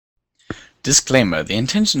Disclaimer: the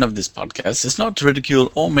intention of this podcast is not to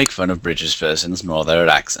ridicule or make fun of British persons nor their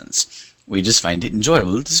accents. We just find it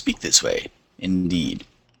enjoyable to speak this way. Indeed.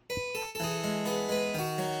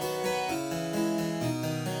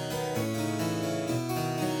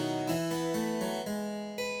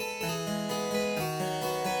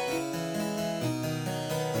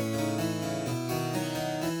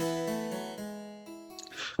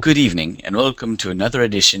 Good evening, and welcome to another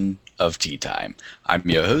edition of Tea Time. I'm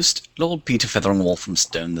your host, Lord Peter Featheringwall from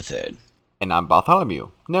Stone the Third. And I'm Bartholomew.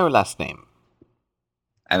 No last name.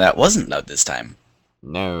 And that wasn't loud this time.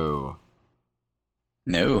 No.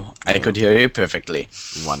 No, I could hear you perfectly.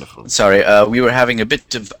 Wonderful. Sorry, we were having a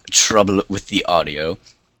bit of trouble with the audio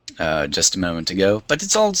just a moment ago, but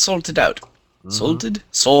it's all sorted out. Mm-hmm. Salted?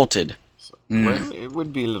 Sorted. Well, it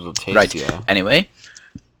would be a little tastier. Right, anyway.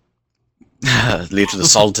 Little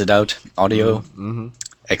salted out audio. Mm-hmm.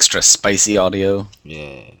 Extra spicy audio.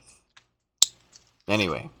 Yes.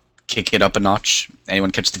 Anyway. Kick it up a notch. Anyone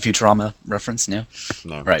catch the Futurama reference? No?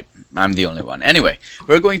 No. Right, I'm the only one. Anyway,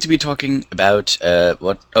 we're going to be talking about,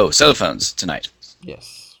 cell phones tonight.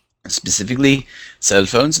 Yes. Specifically, cell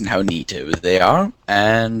phones and how neat they are,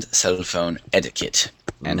 and cell phone etiquette,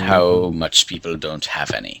 and how much people don't have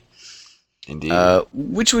any. Indeed.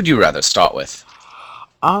 Which would you rather start with?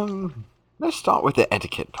 Let's start with the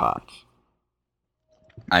etiquette part.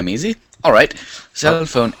 I'm easy. Alright, cell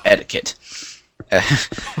phone etiquette.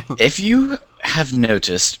 If you have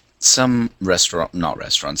noticed, some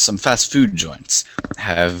some fast food joints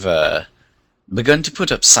have begun to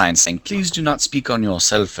put up signs saying, please do not speak on your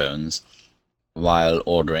cell phones while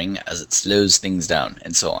ordering, as it slows things down,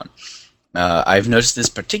 and so on. I've noticed this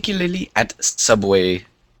particularly at Subway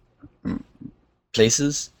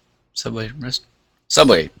places. Subway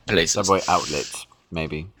places. Subway outlets,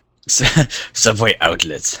 maybe. Subway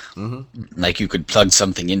outlets. Mm-hmm. Like you could plug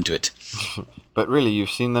something into it. But really, you've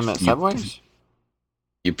seen them at Subways?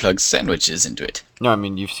 You plug sandwiches into it. No, I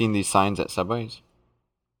mean, you've seen these signs at Subways?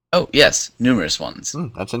 Oh, yes, numerous ones.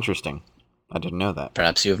 That's interesting. I didn't know that.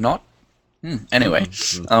 Perhaps you have not? Anyway,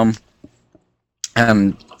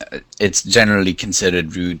 it's generally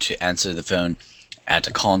considered rude to answer the phone at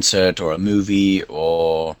a concert or a movie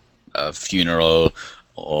or a funeral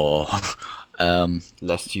or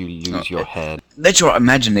lest you lose your head. Let your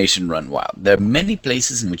imagination run wild. There are many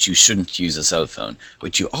places in which you shouldn't use a cell phone,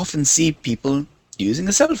 which you often see people using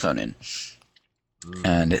a cell phone in.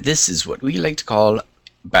 And this is what we like to call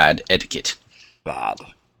bad etiquette. Bad.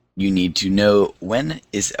 You need to know when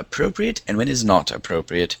is appropriate and when is not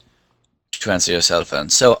appropriate to answer your cell phone.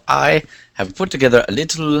 So I have put together a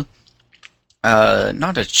little,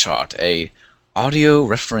 not a chart, a audio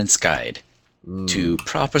reference guide to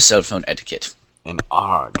proper cell phone etiquette. An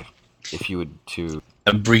ARG, if you would to...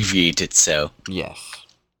 Abbreviate it so. Yes.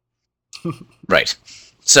 Right.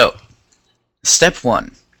 So, step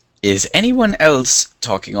 1. Is anyone else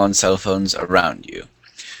talking on cell phones around you?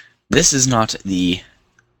 This is not the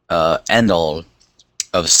end-all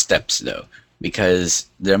of steps, though, because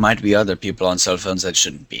there might be other people on cell phones that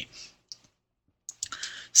shouldn't be.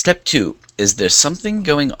 Step 2. Is there something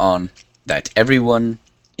going on that everyone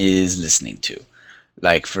is listening to?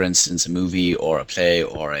 Like, for instance, a movie or a play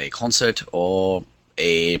or a concert or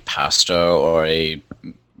a pastor or a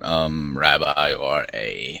rabbi or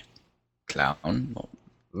a clown.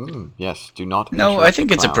 Yes, do not. No, I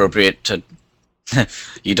think it's appropriate to...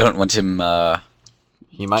 You don't want him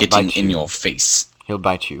he might getting bite you. in your face. He'll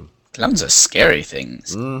bite you. Clowns are scary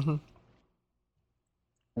things. Mm-hmm.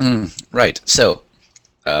 Right, so...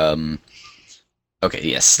 okay,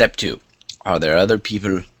 yes, step 2. Are there other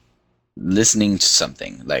people listening to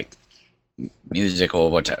something, like music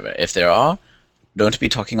or whatever? If there are, don't be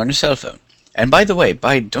talking on your cell phone. And by the way,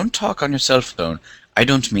 by don't talk on your cell phone, I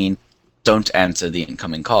don't mean don't answer the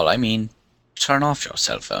incoming call. I mean turn off your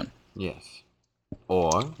cell phone. Yes.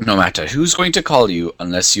 Or... No matter who's going to call you,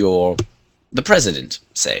 unless you're the president,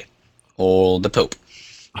 say, or the Pope.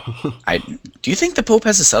 Do you think the Pope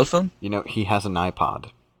has a cell phone? You know, he has an iPod.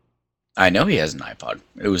 I know he has an iPod.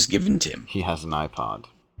 It was given to him. He has an iPod.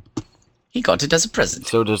 He got it as a present.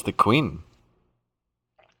 So does the Queen.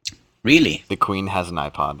 Really? The Queen has an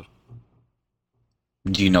iPod.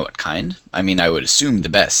 Do you know what kind? I mean, I would assume the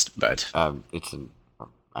best, but... It's an...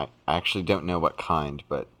 I actually don't know what kind,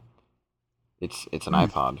 but... It's an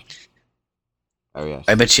iPod. Oh, yes.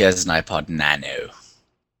 I bet she has an iPod Nano.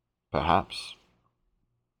 Perhaps.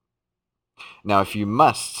 Now, if you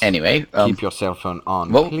must Anyway, keep your cell phone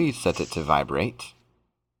on, well- please set it to vibrate.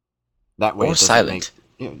 That way or it doesn't silent.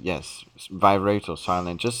 yes, vibrate or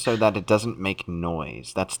silent, just so that it doesn't make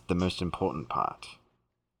noise. That's the most important part.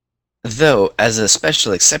 Though, as a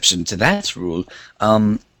special exception to that rule,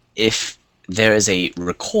 if there is a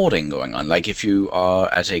recording going on, like if you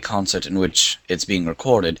are at a concert in which it's being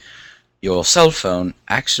recorded, your cell phone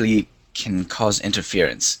actually can cause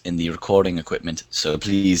interference in the recording equipment, so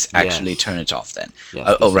please actually Yes. turn it off then. Yes,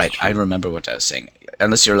 Oh, this is right, I true. remember what I was saying.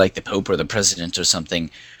 Unless you're like the Pope or the President or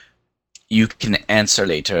something, you can answer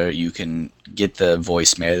later, you can get the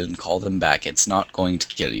voicemail and call them back. It's not going to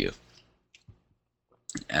kill you.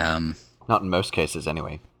 Um, Not in most cases,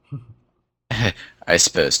 anyway. I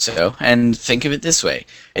suppose so. And think of it this way.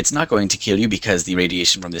 It's not going to kill you because the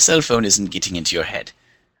radiation from the cell phone isn't getting into your head.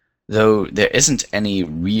 Though there isn't any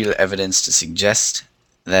real evidence to suggest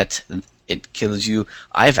that it kills you,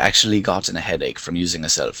 I've actually gotten a headache from using a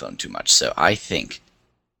cell phone too much, so I think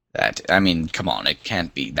that, I mean, come on, it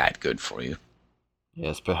can't be that good for you.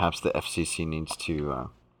 Yes, perhaps the FCC needs to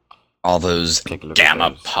All those take a look at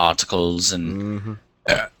gamma those. particles and,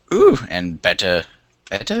 Mm-hmm. and beta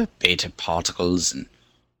particles and,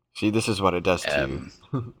 See, this is what it does to um,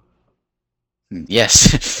 you.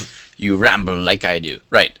 yes, you ramble like I do.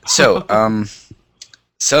 Right, so,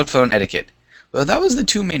 cell phone etiquette. Well, that was the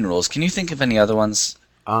two main rules. Can you think of any other ones?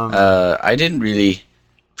 I didn't really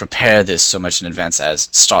prepare this so much in advance as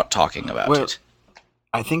start talking about Well, it.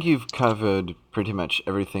 I think you've covered pretty much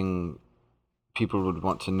everything people would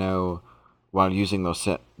want to know while using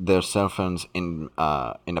their cell phones in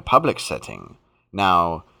a public setting.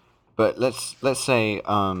 Now, but let's say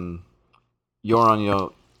you're on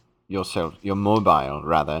your mobile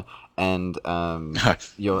rather, and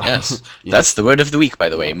your Yes, that's yes, the word of the week, by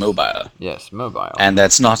the way, yes, mobile. yes, mobile, And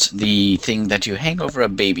that's not the thing that you hang over a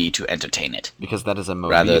baby to entertain it. because that is a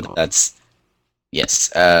Rather, mobile. that's,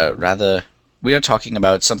 yes, rather, we are talking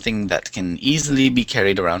about something that can easily be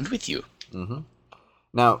carried around with you, Hmm.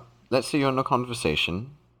 Now, let's say you're in a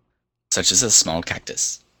conversation. such as a small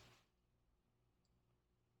cactus.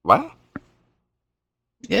 What?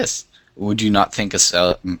 Yes, would you not think a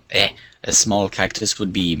small cactus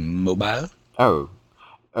would be mobile? Oh,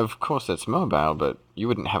 of course it's mobile, but you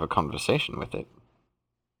wouldn't have a conversation with it.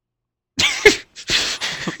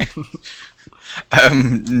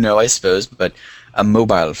 No, I suppose, but a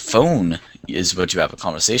mobile phone is what you have a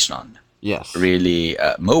conversation on. Yes. Really,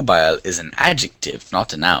 mobile is an adjective,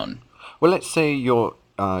 not a noun. Well, let's say you're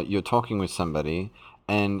talking with somebody,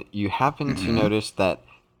 and you happen to Hmm. notice that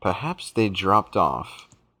perhaps they dropped off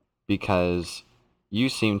because you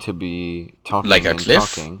seem to be Like talking a and cliff?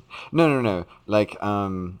 talking. No, no, no. Like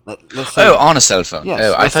let's Oh, say on a cell phone. yes.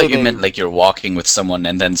 Oh, I Let's say thought you they meant like you're walking with someone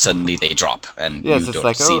and then suddenly they drop and yes. you It's don't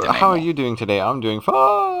like, see oh, them how are anymore. you doing today? I'm doing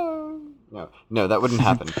fine. No, no, that wouldn't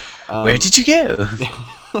happen. Where did you go?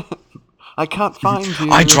 I can't find you.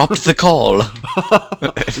 I dropped the call.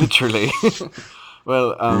 Literally.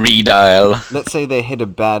 Well, Redial. let's say they hit a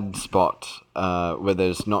bad spot where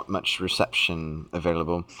there's not much reception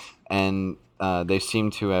available, and they seem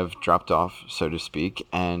to have dropped off, so to speak,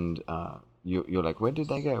 and you're like, where did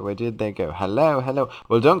they go? Where did they go? Hello, hello.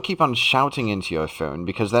 Well, don't keep on shouting into your phone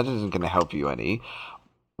because that isn't going to help you any.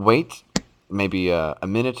 Wait maybe a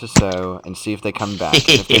minute or so and see if they come back,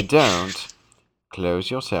 and if they don't,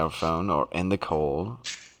 close your cell phone or end the call,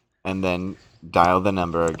 and then dial the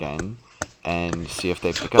number again and see if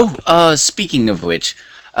they pick up. Oh, speaking of which,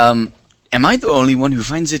 am I the only one who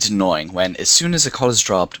finds it annoying when, as soon as a call is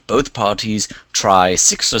dropped, both parties try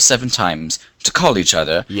 6 or 7 times to call each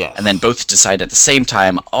other, Yes. and then both decide at the same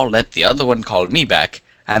time, I'll let the other one call me back,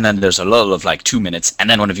 and then there's a lull of like 2 minutes, and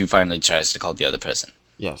then one of you finally tries to call the other person.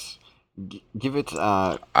 Yes. Give it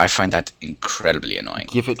I find that incredibly annoying.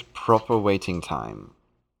 give it proper waiting time.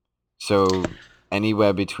 So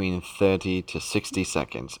anywhere between 30 to 60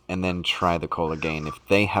 seconds, and then try the call again if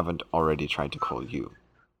they haven't already tried to call you.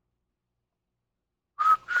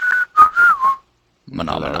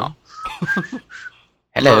 Monomino.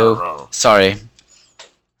 Hello? Hello. Sorry.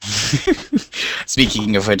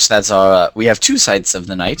 Speaking of which, that's our. We have two sites of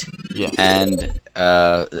the night, Yes. and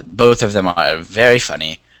both of them are very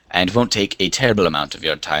funny and won't take a terrible amount of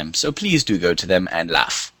your time. So please do go to them and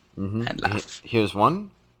laugh. Mm-hmm. And laugh. Here's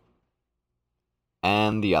one,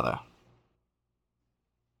 and the other.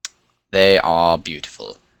 They are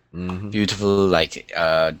beautiful. Mm-hmm. Beautiful like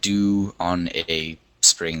dew on a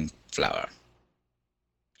spring flower.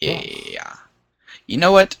 Yeah. Yes. You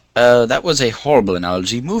know what? That was a horrible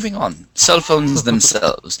analogy. Moving on. Cell phones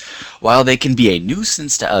themselves. While they can be a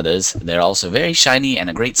nuisance to others, they're also very shiny and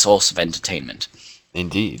a great source of entertainment.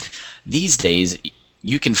 Indeed. These days,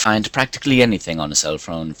 you can find practically anything on a cell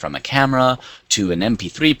phone, from a camera to an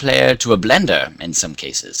MP3 player to a blender in some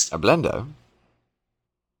cases. A blender.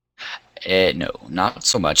 No, not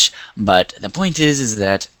so much. But the point is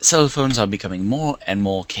that cell phones are becoming more and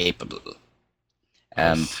more capable. I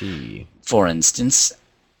Um, see. for instance,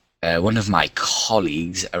 one of my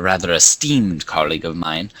colleagues, a rather esteemed colleague of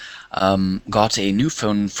mine, got a new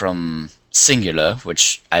phone from Singular,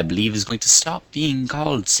 which I believe is going to stop being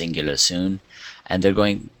called Singular soon, and they're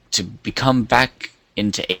going to become back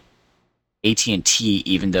into AT&T,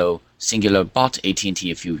 even though Singular bought AT&T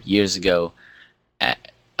a few years ago. Uh,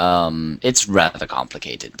 it's rather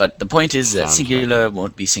complicated, but the point is that Sounds like Singular it.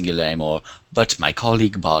 won't be Singular anymore, but my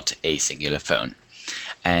colleague bought a Singular phone,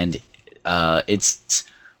 and it's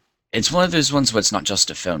one of those ones where it's not just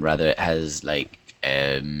a phone, rather it has like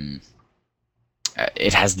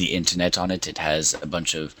it has the internet on it. It has a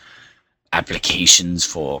bunch of applications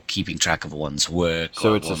for keeping track of one's work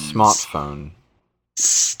So or it's a one's smartphone.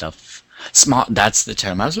 stuff. Smart, that's the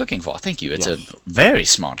term I was looking for. Thank you. It's a Yes. very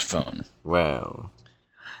smart phone. Well,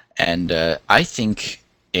 And I think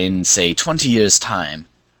in, say, 20 years' time,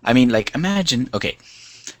 I mean, like, imagine, okay,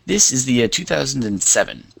 this is the year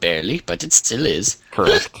 2007, barely, but it still is.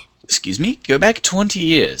 correct. Excuse me, go back 20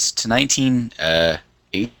 years to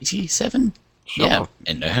 1987? Yeah, Sure.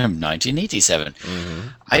 in 1987. Mm-hmm.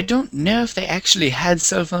 I don't know if they actually had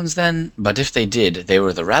cell phones then, but if they did, they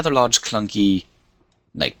were the rather large, clunky,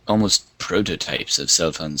 like almost prototypes of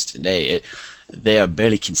cell phones today. They are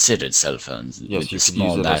barely considered cell phones with Yes, the you could use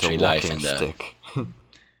small it as a battery life walking and the stick.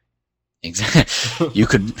 you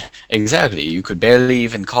could exactly you could barely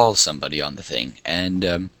even call somebody on the thing.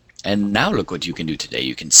 And now look what you can do today.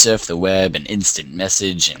 You can surf the web and instant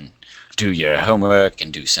message and do your homework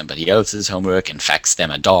and do somebody else's homework and fax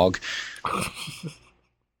them a dog.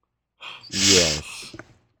 Yes.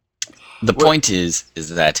 The Well, point is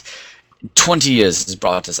that 20 years has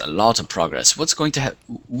brought us a lot of progress.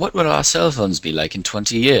 What will our cell phones be like in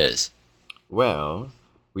 20 years? well,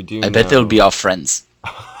 we do I bet they'll be know. our friends.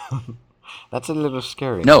 That's a little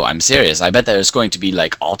scary. No, I'm serious. I bet there's going to be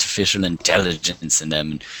like artificial intelligence in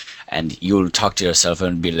them, and you'll talk to your cell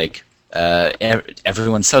phone and be like,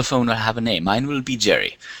 everyone's cell phone will have a name. Mine will be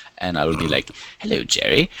Jerry. And I will be like, hello,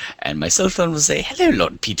 Jerry. And my cell phone will say, hello,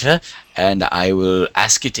 Lord Peter. And I will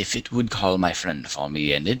ask it if it would call my friend for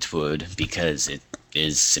me, and it would, because it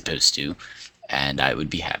is supposed to. And I would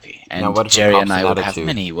be happy. Now, And what if it Jerry and cops I an would have attitude?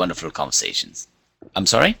 many wonderful conversations. I'm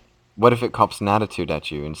sorry? What if it cops an attitude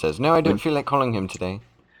at you and says, "No, I don't feel like calling him today"?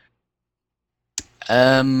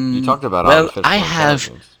 You talked about Well, artificial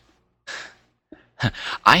intelligence.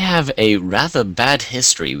 I have a rather bad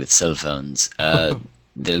history with cell phones.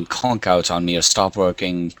 They'll conk out on me or stop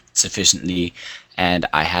working sufficiently, and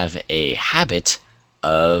I have a habit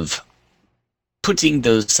of putting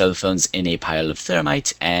those cell phones in a pile of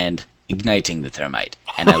thermite and igniting the thermite.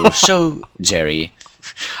 And I will show Jerry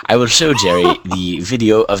the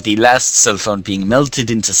video of the last cell phone being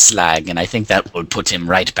melted into slag, and I think that will put him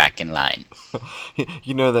right back in line.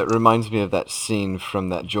 You know, that reminds me of that scene from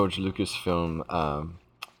that George Lucas film,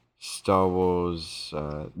 Star Wars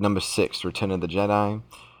 #6, Return of the Jedi,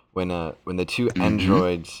 when the two Hmm.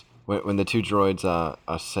 androids, when the two droids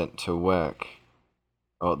are sent to work,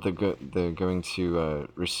 or they're going to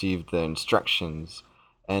receive the instructions,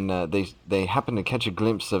 and they happen to catch a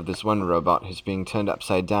glimpse of this one robot who's being turned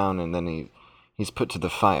upside down, and then he's put to the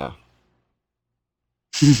fire.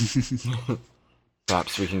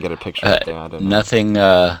 Perhaps we can get a picture uh, up there. I don't know. nothing,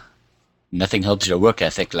 nothing helps your work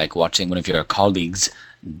ethic like watching one of your colleagues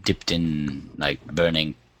dipped in like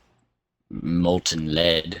burning molten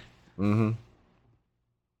lead Mm-hmm.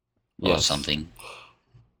 or Yes, something.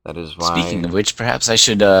 that is Speaking why. of which, perhaps I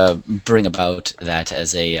should bring about that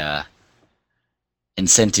as a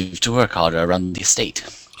incentive to work harder around the estate.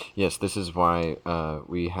 Yes, this is why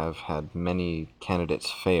we have had many candidates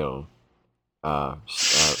fail.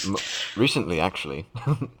 Recently, actually.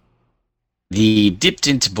 The dipped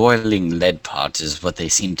into boiling lead part is what they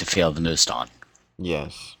seem to fail the most on.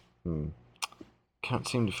 Yes. Can't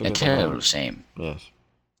seem to A figure that terrible out. shame. Yes.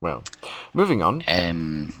 Well, moving on.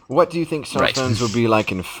 Um, What do you think cell right. phones will be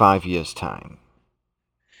like in 5 years' time?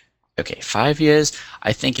 Okay, 5 years.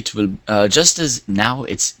 I think it will. Just as now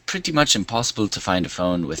it's pretty much impossible to find a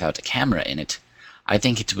phone without a camera in it, I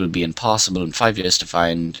think it will be impossible in 5 years to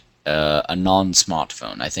find a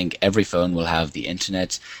non-smartphone. I think every phone will have the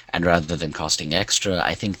internet, and rather than costing extra,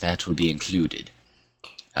 I think that will be included.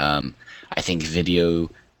 Um, I think video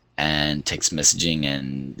and text messaging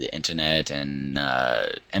and the internet and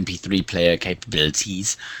MP3 player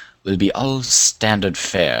capabilities will be all standard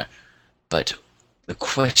fare. But the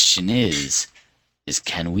question is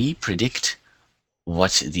can we predict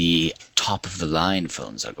what the top of the line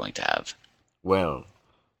phones are going to have? Well,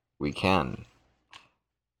 we can.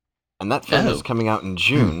 And that phone is Oh. coming out in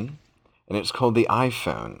June, and it's called the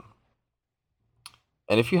iPhone.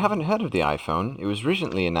 And if you haven't heard of the iPhone, it was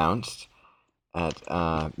recently announced at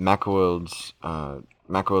Macworld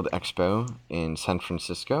Expo in San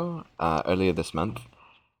Francisco earlier this month,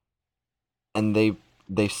 and they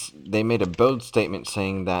made a bold statement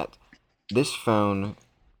saying that this phone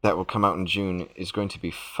that will come out in June is going to be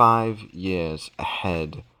 5 years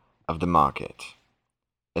ahead of the market.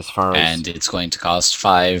 As far as And it's going to cost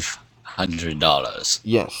 $500.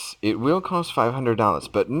 yes, it will cost $500,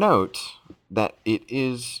 but note that it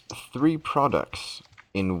is 3 products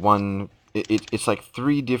in one. It's like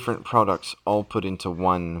 3 different products all put into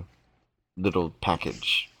one little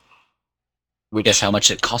package. Which Guess how much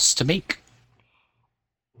it costs to make?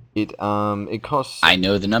 it costs. I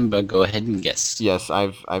know the number. Go ahead and guess. Yes,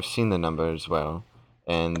 I've seen the number as well,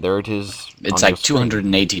 and there it is. It's on like your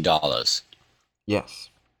screen. $280. Yes.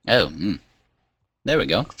 Oh, there we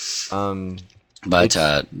go. It's But that's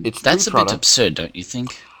 3 a bit products. absurd, don't you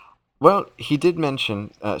think? Well, he did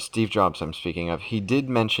mention Steve Jobs. I'm speaking of. He did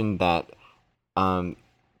mention that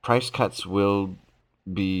price cuts will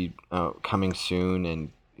be coming soon,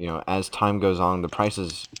 and as time goes on, the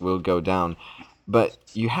prices will go down. But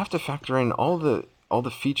you have to factor in all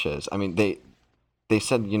the features. I mean, they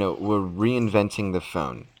said we're reinventing the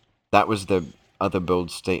phone. That was the other bold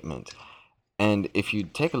statement. And if you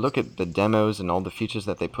take a look at the demos and all the features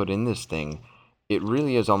that they put in this thing, it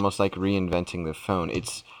really is almost like reinventing the phone.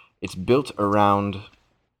 It's built around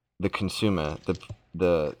the consumer,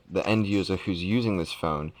 the end user who's using this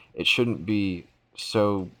phone. It shouldn't be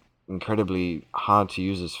so incredibly hard to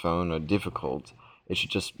use this phone or difficult. It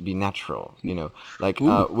should just be natural, like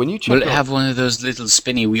Ooh. when you check Will it out- have one of those little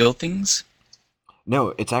spinny wheel things?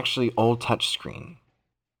 No, it's actually all touchscreen.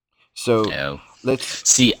 So No. let's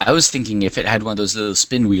See, I was thinking if it had one of those little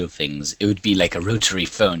spin wheel things, it would be like a rotary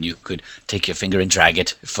phone. You could take your finger and drag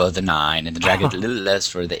it for the 9, and then drag it a little less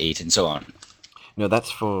for the 8, and so on. no,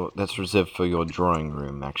 that's reserved for your drawing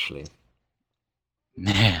room, actually.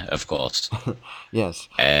 Of course. Yes,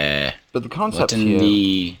 Uh, but the what concept in here.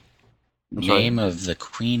 the I'm sorry. name of the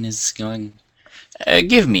Queen is going?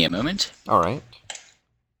 Give me a moment. All right.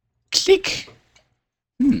 Click.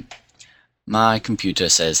 My computer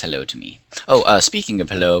says hello to me. Oh, speaking of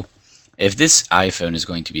hello, if this iPhone is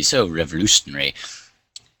going to be so revolutionary,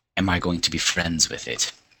 am I going to be friends with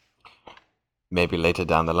it? Maybe later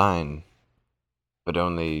down the line, but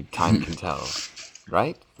only time can tell,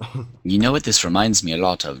 right? You know what this reminds me a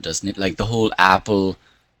lot of, doesn't it? Like the whole Apple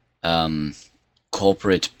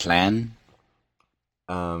corporate plan.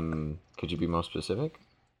 Could you be more specific?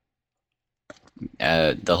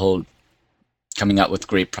 The whole coming out with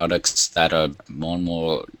great products that are more and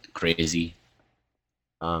more crazy.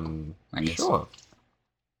 I guess. Sure.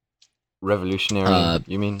 Revolutionary,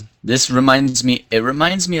 you mean? It reminds me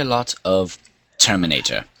a lot of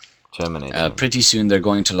Terminator. Terminator. Pretty soon they're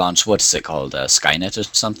going to launch, what is it called, Skynet or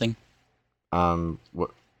something?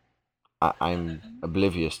 What? I'm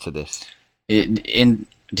oblivious to this.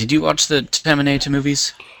 Did you watch the Terminator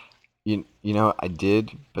movies? You know, I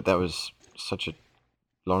did, but that was such a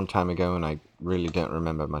long time ago, and I really don't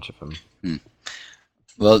remember much of them.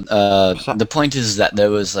 Well, the point is that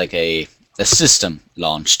there was like a system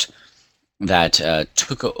launched that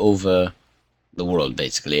took over the world,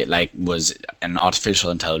 basically. It like was an artificial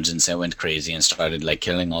intelligence that went crazy and started like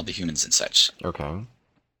killing all the humans and such. Okay.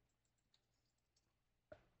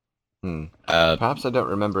 Uh, Perhaps I don't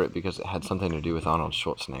remember it because it had something to do with Arnold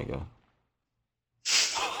Schwarzenegger.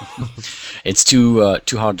 It's too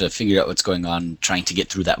hard to figure out what's going on trying to get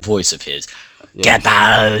through that voice of his. Yes. Get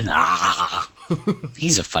down! Ah!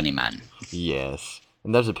 He's a funny man. Yes.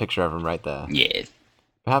 And there's a picture of him right there. Yeah.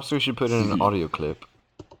 Perhaps we should put in an audio clip.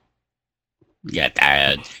 Get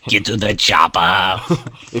down! Get to the chopper!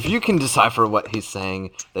 If you can decipher what he's saying,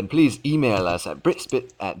 then please email us at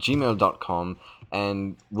britspit@gmail.com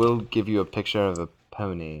and we'll give you a picture of a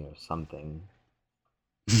pony or something.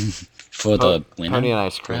 For the winner, Pony and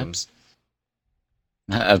ice cream. perhaps?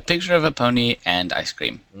 A picture of a pony and ice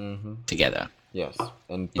cream Mm-hmm. together. Yes,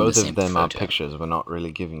 and the both same of them are photo. pictures. We're not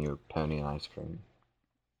really giving you a pony and ice cream.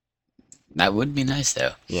 That would be nice,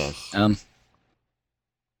 though. Yes.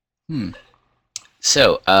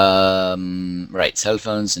 So, right, cell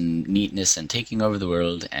phones and neatness and taking over the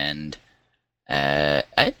world, and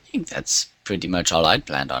I think that's pretty much all I'd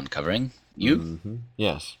planned on covering. You? Mm-hmm.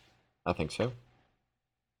 Yes, I think so.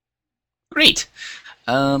 Great.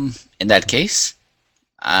 In that case,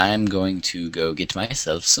 I'm going to go get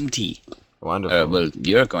myself some tea. Wonderful. Well,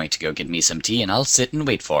 you're going to go get me some tea, and I'll sit and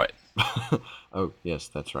wait for it. Oh, yes,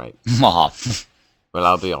 that's right. Aw. Well,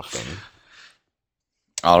 I'll be off then.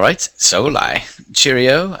 All right, so will I.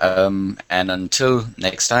 Cheerio. And until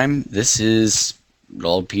next time, this is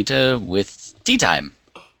Lord Peter with Tea Time.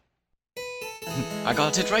 I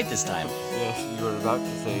got it right this time. Yes, you were about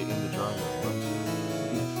to say in the drawing room,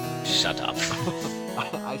 weren't Shut up. you?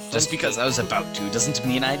 I Just sensed because it, I was about to doesn't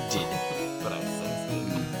mean I did. but I sensed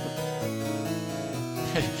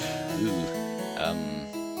it. Ooh.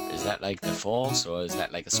 Is that like the Force or is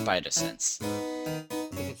that like a spider sense? I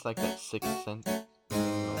think it's like that sixth sense. I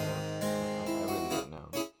really don't know.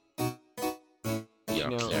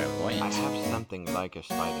 You're You know, clairvoyant. I have something like a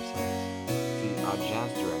spider sense. See, our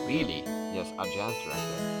jazz director. Really? Yes, our jazz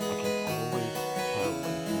director. I can always tell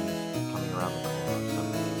when he's coming around the corner or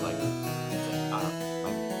something. It's like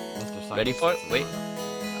Mr. Science. Ready for it? Wait.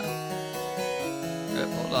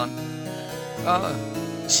 Hold on.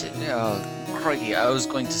 Shit. Oh, crikey, I was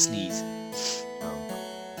going to sneeze.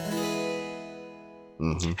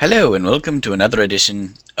 Hello and welcome to another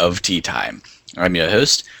edition of Tea Time. I'm your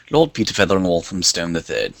host, Lord Peter Feathering Walthamstone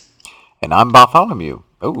III. And I'm Bartholomew.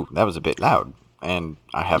 Oh, that was a bit loud. And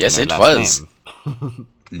I have Yes, no it last was. name.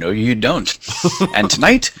 No, you don't. And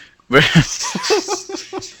tonight, we're...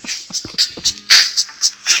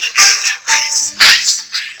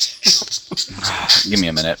 Give me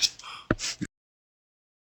a minute.